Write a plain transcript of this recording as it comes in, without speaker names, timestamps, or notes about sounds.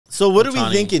So what are we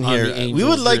Ohtani thinking on here? the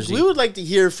Angels jersey. We would like to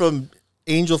hear from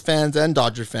Angel fans and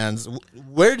Dodger fans.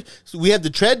 So we have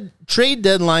the trade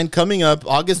deadline coming up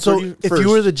August 31st. if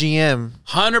you were the GM,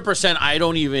 100%, I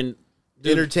don't even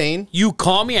entertain. You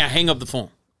call me, I hang up the phone.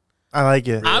 I like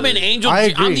it. I'm an Angel.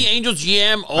 I'm the Angels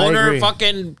GM, owner,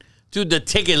 fucking dude, the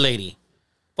ticket lady.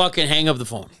 Fucking hang up the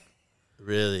phone.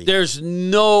 Really? There's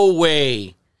no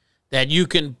way that you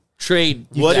can trade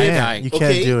that guy. You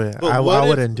can't do it. I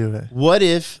wouldn't do it. What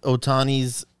if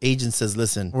Ohtani's agent says,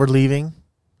 "Listen, we're leaving.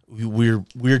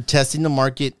 We're testing the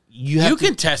market. You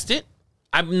can test it.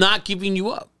 I'm not giving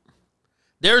you up.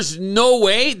 There's no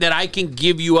way that I can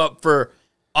give you up for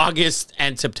August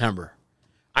and September.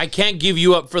 I can't give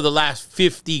you up for the last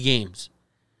 50 games.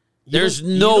 There's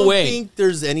no way. You think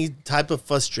there's any type of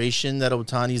frustration that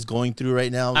Ohtani's going through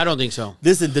right now? I don't think so.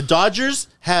 Listen, the Dodgers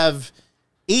have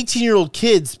 18-year-old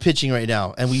kids pitching right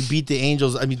now, and we beat the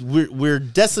Angels. I mean, we're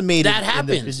decimated. That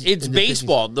happens. It's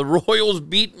baseball. The Royals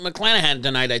beat McClanahan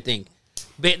tonight, I think.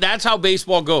 That's how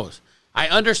baseball goes. I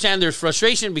understand there's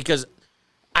frustration because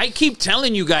I keep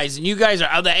telling you guys, and you guys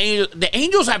are the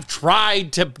Angels have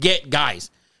tried to get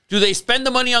guys. Do they spend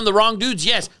the money on the wrong dudes?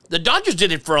 Yes. The Dodgers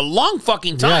did it for a long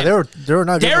fucking time. Yeah, they were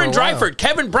not good Darren for a while. Dreifert,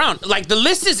 Kevin Brown. Like, the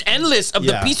list is endless of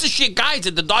the piece of shit guys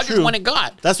that the Dodgers went and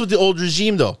got. That's what the old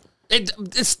regime, though.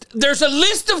 There's a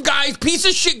list of guys, piece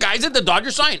of shit guys that the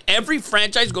Dodgers sign. Every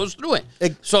franchise goes through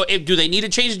it. So do they need to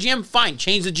change the GM? Fine,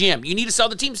 change the GM. You need to sell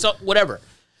the team, sell whatever.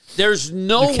 There's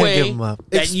no way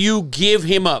that you give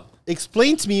him up.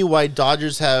 Explain to me why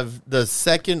Dodgers have the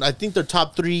second. I think they're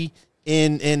top 3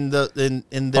 in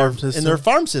their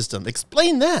farm system.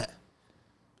 Explain that.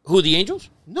 Who, the Angels?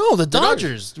 No, the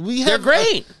Dodgers. They're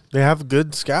great. They have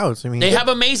good scouts. I mean, they have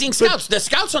amazing scouts. The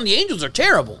scouts on the Angels are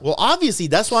terrible. Well, obviously,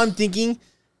 that's why I'm thinking.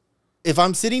 If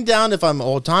I'm sitting down, if I'm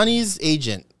Ohtani's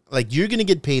agent, like, you're going to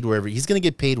get paid wherever he's going to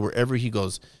get paid wherever he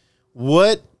goes.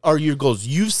 What are your goals?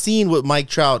 You've seen what Mike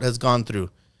Trout has gone through,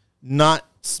 not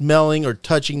smelling or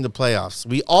touching the playoffs.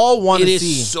 We all want to see. It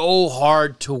is so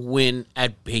hard to win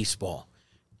at baseball.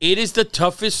 It is the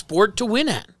toughest sport to win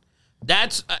at.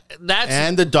 That's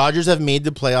and the Dodgers have made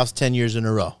the playoffs 10 years in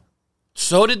a row.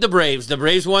 So did the Braves. The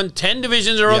Braves won 10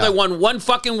 divisions in a row. They won 1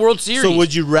 fucking World Series. So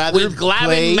would you rather with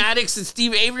Glavine, Maddox, and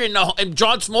Steve Avery and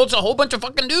John Smoltz, a whole bunch of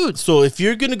fucking dudes. So if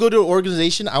you're going to go to an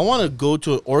organization, I want to go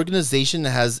to an organization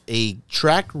that has a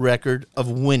track record of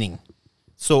winning.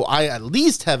 So I at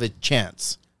least have a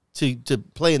chance to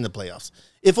play in the playoffs.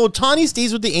 If Ohtani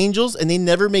stays with the Angels and they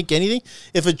never make anything,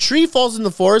 if a tree falls in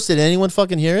the forest, did anyone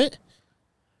fucking hear it?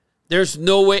 There's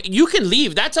no way. You can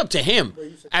leave. That's up to him.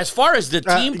 As far as the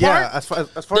team part, as far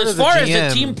as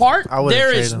the team part,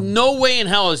 there is him. no way in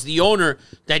hell as the owner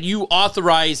that you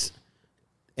authorize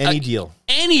any deal.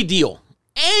 Any deal.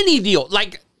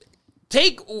 Like,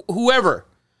 take whoever.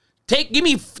 Give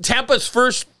me Tampa's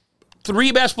first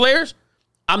 3 best players.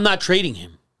 I'm not trading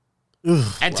him.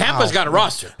 And Tampa's got a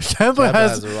roster. Tampa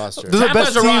has a roster. Tampa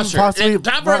has a roster. And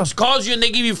Tampa calls you and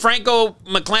they give you Franco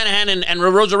McClanahan and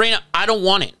Rosarena. I don't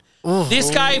want it. This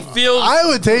guy fills. I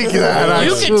would take that.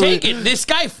 You can take it. This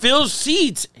guy fills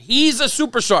seats. He's a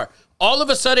superstar. All of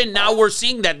a sudden, now we're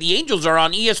seeing that the Angels are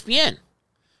on ESPN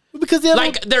because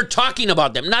they're talking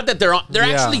about them. Not that they're on. They're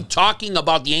actually talking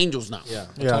about the Angels now. Yeah.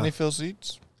 Ohtani fills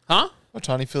seats. Huh?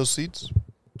 Ohtani fills seats.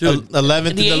 Dude, 11th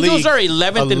in the Angels league. are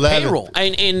 11th in payroll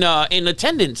in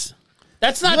attendance.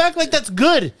 That's not. You act like that's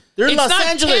good. They're in Los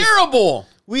Angeles. It's not terrible.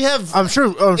 We have. I'm sure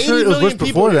it was worse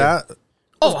before that.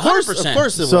 Oh, 100%. Of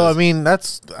course it was. So I mean,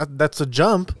 that's a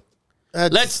jump.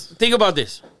 Let's think about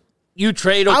this. You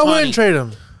trade Ohtani. I wouldn't trade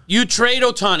him. You trade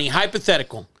Ohtani,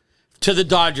 hypothetical, to the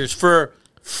Dodgers for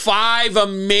 5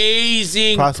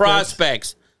 amazing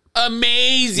prospects.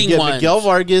 Amazing you get ones. Miguel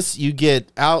Vargas, you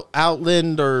get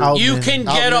Outland or you can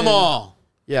get them all.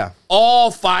 Yeah, all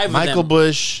 5 of them. Michael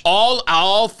Bush,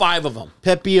 all 5 of them.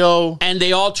 Pepio, and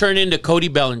they all turn into Cody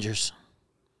Bellingers.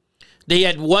 They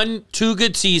had 2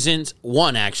 good seasons,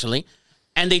 1 actually,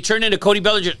 and they turned into Cody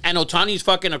Bellinger. And Ohtani's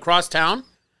fucking across town,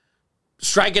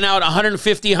 striking out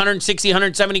 150, 160,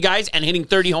 170 guys and hitting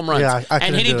 30 home runs. Yeah,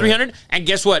 and hitting 300. And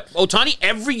guess what? Ohtani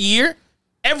every year,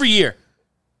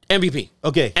 MVP.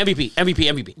 Okay.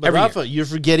 MVP. But Rafa, you're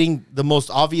forgetting the most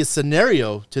obvious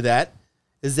scenario to that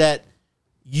is that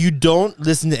you don't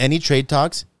listen to any trade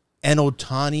talks and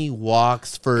Ohtani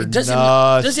walks for nothing.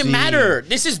 Doesn't matter.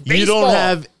 This is baseball. You don't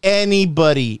have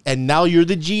anybody. And now you're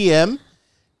the GM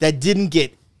that didn't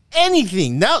get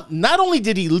anything. Now, not only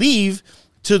did he leave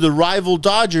to the rival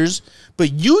Dodgers,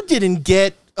 but you didn't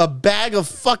get a bag of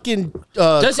fucking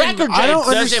Cracker Jacks. I don't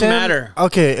understand. Doesn't matter.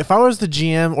 Okay, if I was the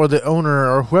GM or the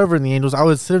owner or whoever in the Angels, I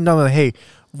would sit him down and like, hey,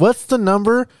 what's the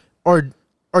number or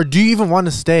or do you even want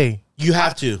to stay? You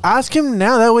have to. Ask him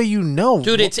now. That way you know.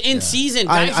 Dude, it's in season.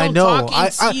 Guys I don't know. talk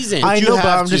in season. I You know, but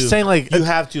have I'm just to. saying, like, You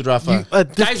have to, Rafa.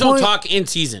 Guys don't talk in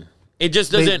season. It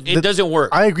just doesn't. It doesn't work.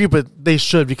 I agree, but they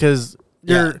should because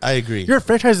I agree. Your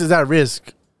franchise is at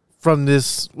risk from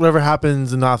this whatever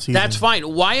happens in the offseason. That's fine.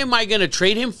 Why am I going to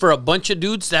trade him for a bunch of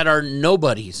dudes that are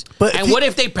nobodies? But and what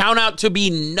if they pound out to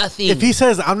be nothing? If he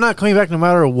says I'm not coming back no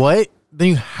matter what, then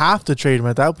you have to trade him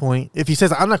at that point. If he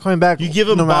says I'm not coming back, You give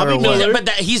him no matter Bobby what. Miller. but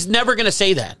he's never going to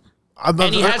say that. And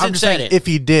he hasn't just said saying, it. If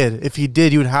he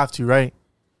did, you would have to, right?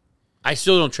 I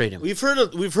still don't trade him. We've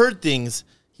heard things.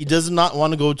 He does not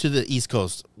want to go to the East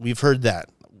Coast. We've heard that.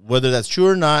 Whether that's true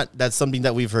or not, that's something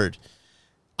that we've heard.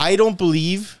 I don't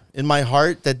believe in my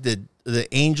heart that the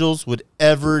Angels would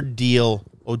ever deal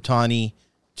Ohtani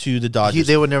to the Dodgers.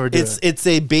 They would never do it. It's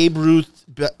a Babe Ruth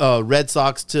Red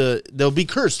Sox they'll be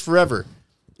cursed forever.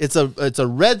 It's a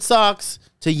Red Sox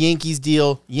to Yankees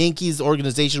deal. Yankees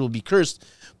organization will be cursed.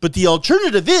 But the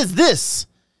alternative is this.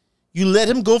 You let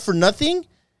him go for nothing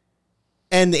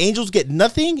and the Angels get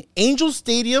nothing. Angels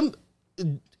Stadium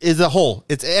is a hole.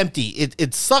 It's empty.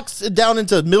 It sucks down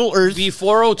into Middle Earth.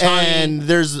 Before Ohtani, And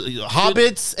there's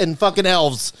hobbits and fucking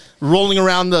elves rolling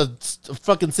around the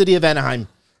fucking city of Anaheim.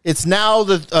 It's now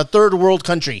the third world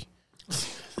country.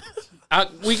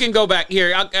 we can go back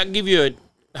here. I'll give you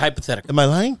a hypothetical. Am I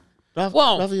lying?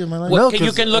 Well, Rafi, am I lying? No, you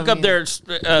 'cause, can look I up their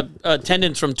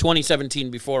attendance from 2017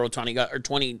 before Ohtani got, or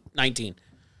 2019,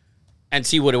 and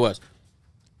see what it was.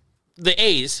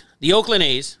 The Oakland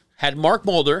A's, had Mark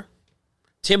Mulder,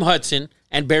 Tim Hudson,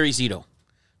 and Barry Zito.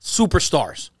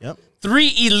 Superstars. Yep.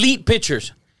 3 elite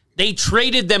pitchers. They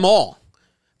traded them all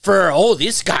for,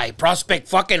 this guy, prospect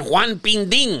fucking Juan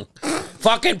Pinding.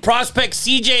 Fucking prospect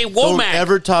CJ Womack. Don't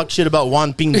ever talk shit about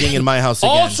Juan Ping Ding in my house again.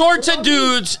 All sorts of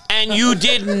dudes, and you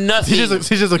did nothing. He's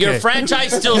just okay. Your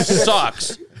franchise still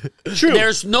sucks. True.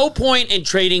 There's no point in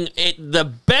trading the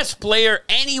best player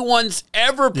anyone's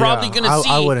ever probably going to see.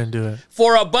 I wouldn't do it.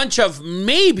 For a bunch of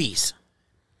maybes.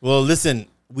 Well, listen,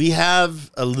 we have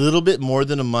a little bit more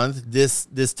than a month. This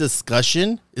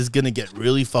discussion is going to get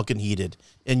really fucking heated.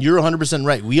 And you're 100%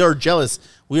 right. We are jealous.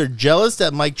 We are jealous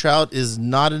that Mike Trout is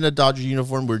not in a Dodger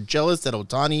uniform. We're jealous that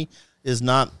Ohtani is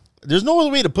not. There's no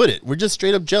other way to put it. We're just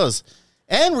straight up jealous.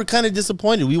 And we're kind of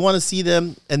disappointed. We want to see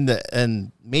them,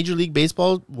 and Major League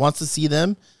Baseball wants to see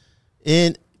them.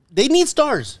 And they need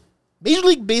stars. Major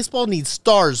League Baseball needs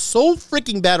stars so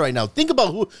freaking bad right now. Think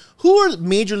about who are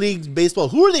Major League Baseball?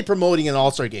 Who are they promoting in an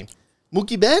All-Star game?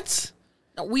 Mookie Betts?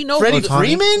 We know Freddie who,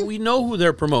 Freeman? We know who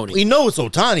they're promoting. We know it's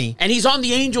Ohtani. And he's on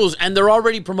the Angels, and they're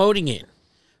already promoting it.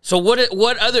 So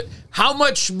what other? How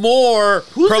much more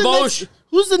promotion?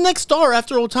 Who's the next star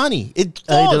after Ohtani? Eddie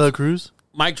De La Cruz?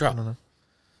 Mike Trout.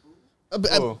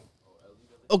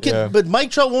 Okay, Yeah. but Mike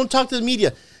Trout won't talk to the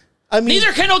media. I mean,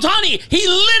 Neither can Ohtani. He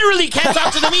literally can't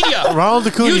talk to the media. Ronald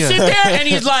Acuna. You sit there, and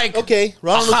he's like, okay,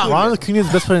 Ronald Aha. Acuna. Ronald Acuna is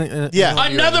the best player in Yeah.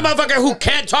 another motherfucker who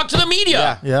can't talk to the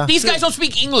media. Yeah. These guys don't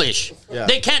speak English. Yeah.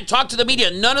 They can't talk to the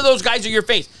media. None of those guys are your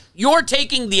face. You're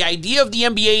taking the idea of the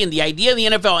NBA and the idea of the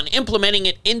NFL and implementing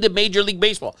it into Major League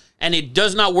Baseball. And it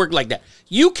does not work like that.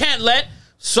 You can't let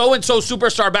so-and-so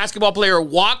superstar basketball player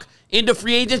walk into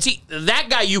free agency. That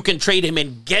guy, you can trade him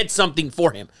and get something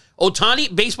for him.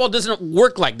 Ohtani, baseball doesn't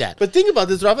work like that. But think about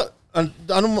this, Rafa. I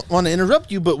don't want to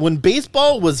interrupt you, but when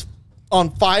baseball was on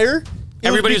fire,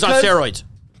 Everybody was on steroids.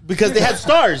 because they had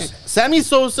stars. Sammy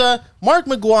Sosa, Mark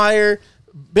McGuire,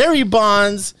 Barry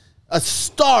Bonds,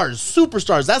 stars,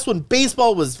 superstars. That's when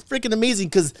baseball was freaking amazing.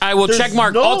 Because I will check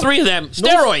mark all 3 of them.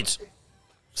 Steroids.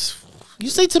 You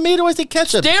say tomato, I say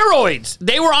ketchup. Steroids.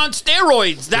 They were on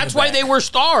steroids. That's why they were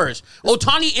stars.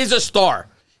 Ohtani is a star.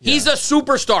 He's a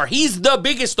superstar. He's the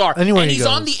biggest star. Anywhere and he he's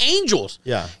goes. on the Angels.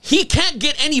 Yeah. He can't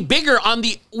get any bigger on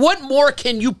the... What more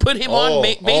can you put him on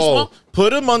baseball?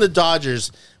 Put him on the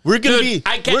Dodgers. We're gonna Dude, be.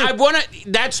 I can't... I want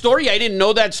to... That story, I didn't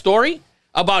know that story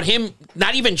about him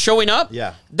not even showing up.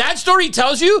 Yeah. That story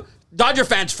tells you Dodger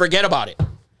fans forget about it.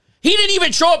 He didn't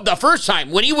even show up the first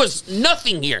time when he was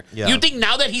nothing here. Yeah. You think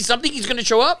now that he's something, he's going to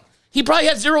show up? He probably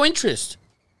has zero interest.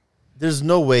 There's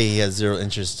no way he has zero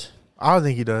interest. I don't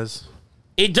think he does.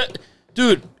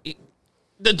 Dude,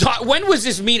 when was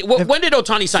this meeting? When did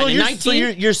Ohtani sign? In 19? So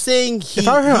you're saying If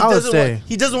I were him, I would stay.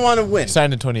 He doesn't want to win.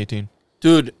 Signed in 2018.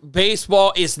 Dude,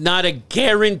 baseball is not a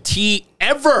guarantee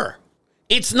ever.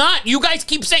 It's not. You guys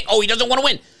keep saying, he doesn't want to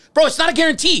win. Bro, it's not a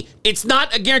guarantee. It's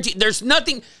not a guarantee. There's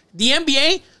nothing. The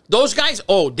NBA, those guys,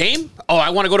 Dame, I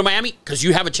want to go to Miami because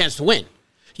you have a chance to win.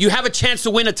 You have a chance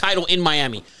to win a title in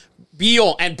Miami.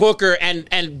 Beal and Booker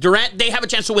and Durant, they have a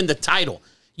chance to win the title.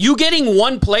 You getting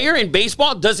one player in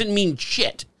baseball doesn't mean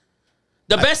shit.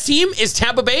 The best team is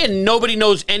Tampa Bay, and nobody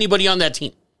knows anybody on that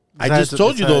team. I just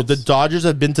told you, though, the Dodgers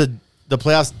have been to the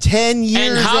playoffs 10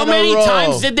 years And how in a many row.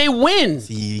 times did they win?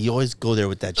 See, you always go there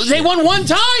with that shit. They won one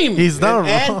time. He's not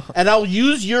wrong. And I'll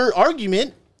use your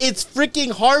argument. It's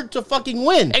freaking hard to fucking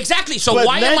win. Exactly. So But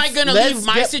why am I going to let's leave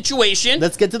my get- situation?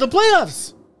 Let's get to the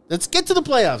playoffs. Let's get to the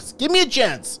playoffs. Give me a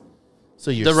chance.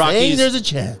 So you're The saying Rockies- there's a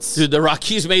chance. Dude, the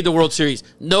Rockies made the World Series.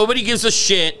 Nobody gives a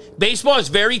shit. Baseball is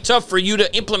very tough for you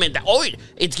to implement that. Oh,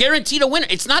 it's guaranteed a winner.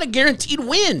 It's not a guaranteed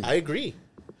win. I agree.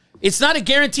 It's not a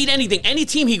guaranteed anything. Any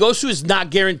team he goes to is not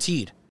guaranteed.